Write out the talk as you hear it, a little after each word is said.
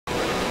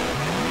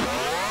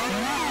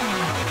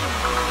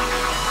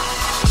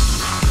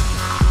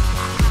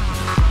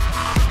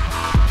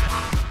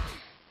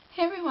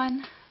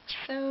everyone!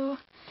 So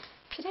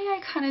today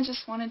I kind of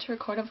just wanted to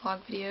record a vlog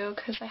video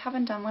because I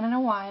haven't done one in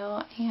a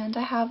while and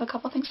I have a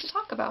couple things to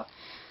talk about.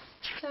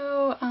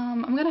 So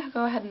I'm going to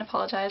go ahead and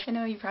apologize. I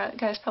know you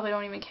guys probably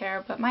don't even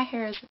care, but my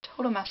hair is a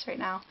total mess right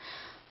now.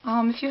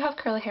 If you have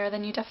curly hair,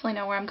 then you definitely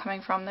know where I'm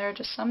coming from. There are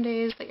just some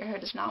days that your hair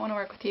does not want to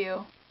work with you.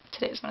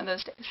 Today's one of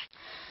those days.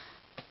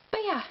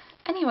 But yeah,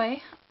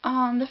 anyway,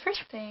 the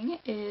first thing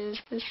is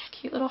this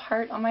cute little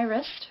heart on my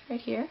wrist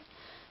right here.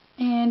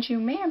 And you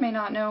may or may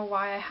not know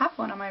why I have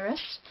one on my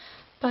wrist,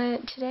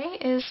 but today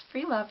is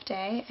Free Love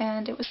Day,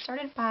 and it was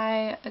started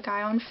by a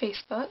guy on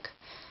Facebook,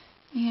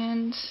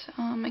 and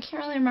I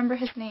can't really remember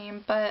his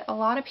name, but a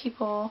lot of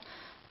people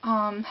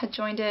had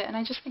joined it, and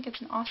I just think it's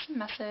an awesome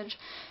message.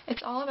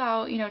 It's all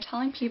about,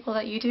 telling people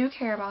that you do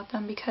care about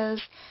them,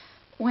 because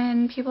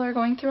when people are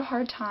going through a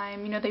hard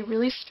time, they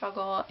really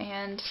struggle,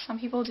 and some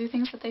people do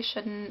things that they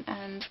shouldn't,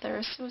 and there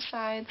are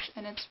suicides,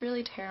 and it's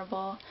really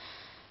terrible.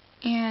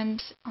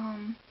 And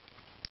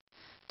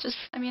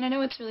I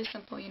know it's really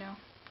simple,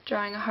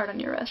 drawing a heart on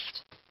your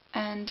wrist,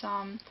 and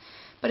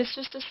but it's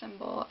just a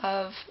symbol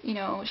of,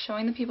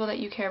 showing the people that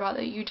you care about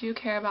that you do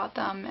care about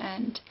them,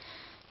 and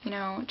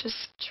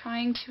just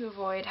trying to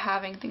avoid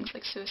having things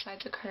like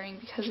suicides occurring,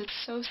 because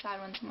it's so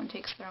sad when someone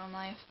takes their own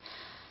life,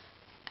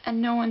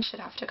 and no one should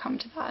have to come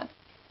to that.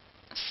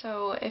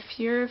 So if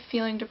you're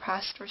feeling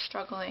depressed or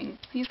struggling,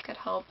 please get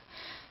help.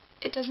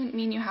 It doesn't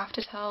mean you have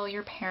to tell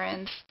your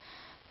parents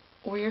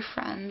or your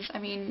friends. I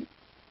mean,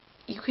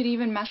 you could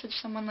even message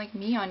someone like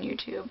me on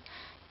YouTube.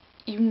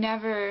 You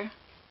never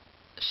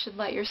should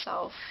let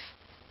yourself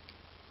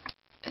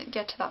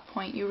get to that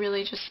point. You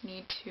really just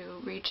need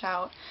to reach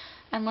out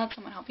and let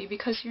someone help you,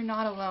 because you're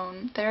not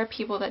alone. There are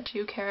people that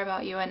do care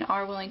about you and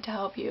are willing to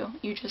help you.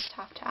 You just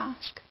have to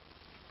ask.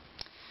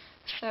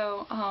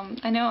 So,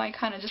 I know I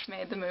kind of just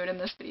made the mood in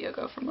this video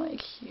go from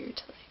like here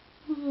to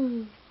like,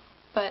 ooh.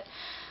 But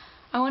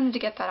I wanted to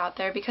get that out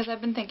there because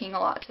I've been thinking a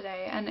lot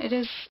today, and it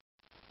is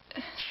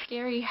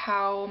scary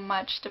how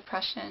much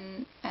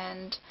depression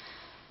and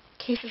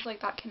cases like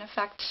that can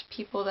affect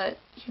people that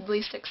you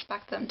least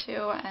expect them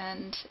to,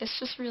 and it's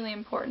just really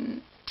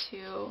important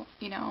to,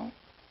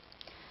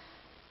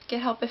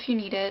 get help if you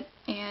need it,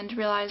 and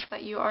realize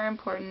that you are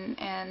important,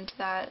 and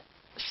that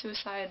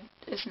suicide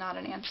is not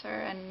an answer,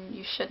 and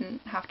you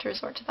shouldn't have to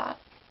resort to that.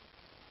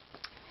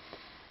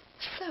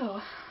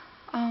 So,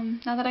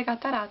 now that I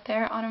got that out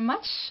there, on a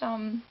much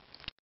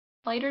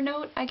lighter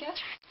note, I guess,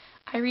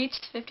 I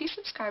reached 50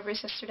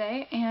 subscribers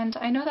yesterday, and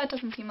I know that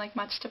doesn't seem like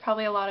much to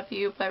probably a lot of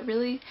you, but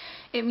really,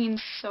 it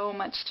means so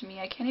much to me.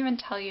 I can't even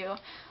tell you.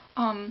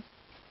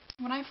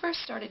 When I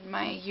first started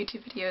my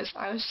YouTube videos,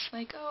 I was just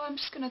like, oh, I'm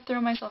just gonna throw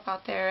myself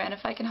out there, and if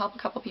I can help a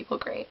couple people,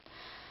 great.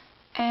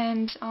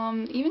 And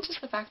even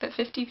just the fact that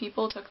 50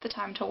 people took the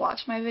time to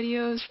watch my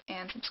videos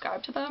and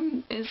subscribe to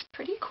them is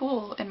pretty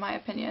cool, in my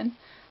opinion.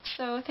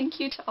 So thank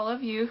you to all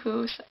of you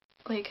who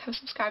have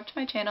subscribed to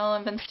my channel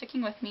and been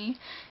sticking with me,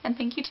 and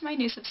thank you to my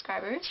new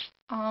subscribers.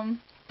 And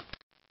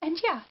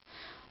yeah,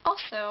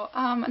 also,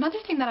 another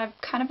thing that I've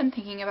kind of been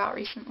thinking about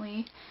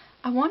recently,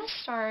 I want to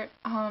start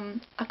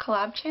a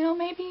collab channel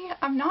maybe.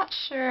 I'm not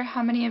sure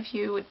how many of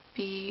you would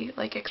be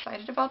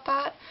excited about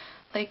that.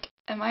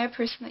 Am I a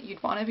person that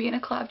you'd want to be in a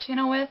collab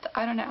channel with?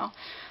 I don't know.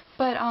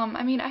 But,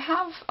 I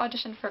have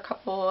auditioned for a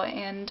couple,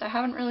 and I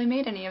haven't really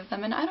made any of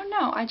them, and I don't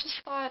know, I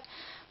just thought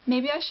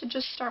maybe I should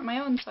just start my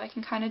own so I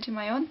can kind of do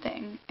my own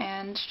thing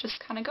and just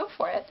kind of go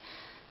for it.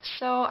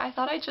 So I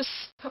thought I'd just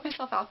put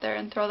myself out there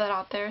and throw that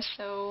out there,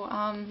 so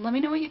let me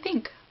know what you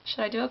think.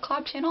 Should I do a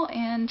collab channel,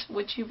 and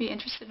would you be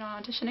interested in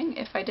auditioning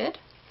if I did?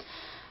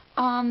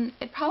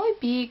 It'd probably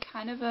be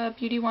kind of a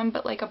beauty one,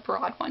 but a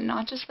broad one,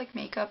 not just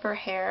makeup or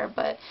hair,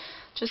 but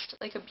just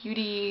a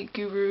beauty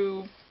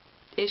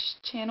guru-ish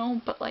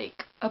channel, but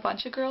a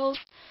bunch of girls.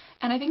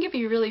 And I think it'd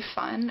be really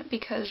fun,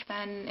 because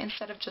then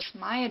instead of just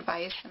my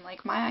advice and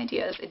my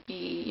ideas, it'd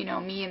be,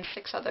 me and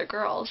 6 other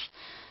girls.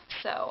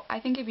 So I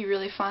think it'd be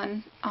really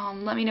fun.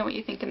 Let me know what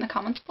you think in the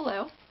comments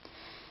below.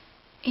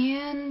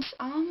 And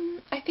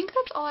I think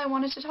that's all I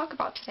wanted to talk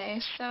about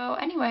today. So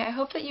anyway, I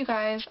hope that you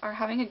guys are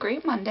having a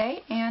great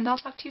Monday, and I'll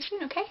talk to you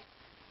soon, okay?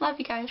 Love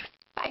you guys.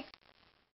 Bye.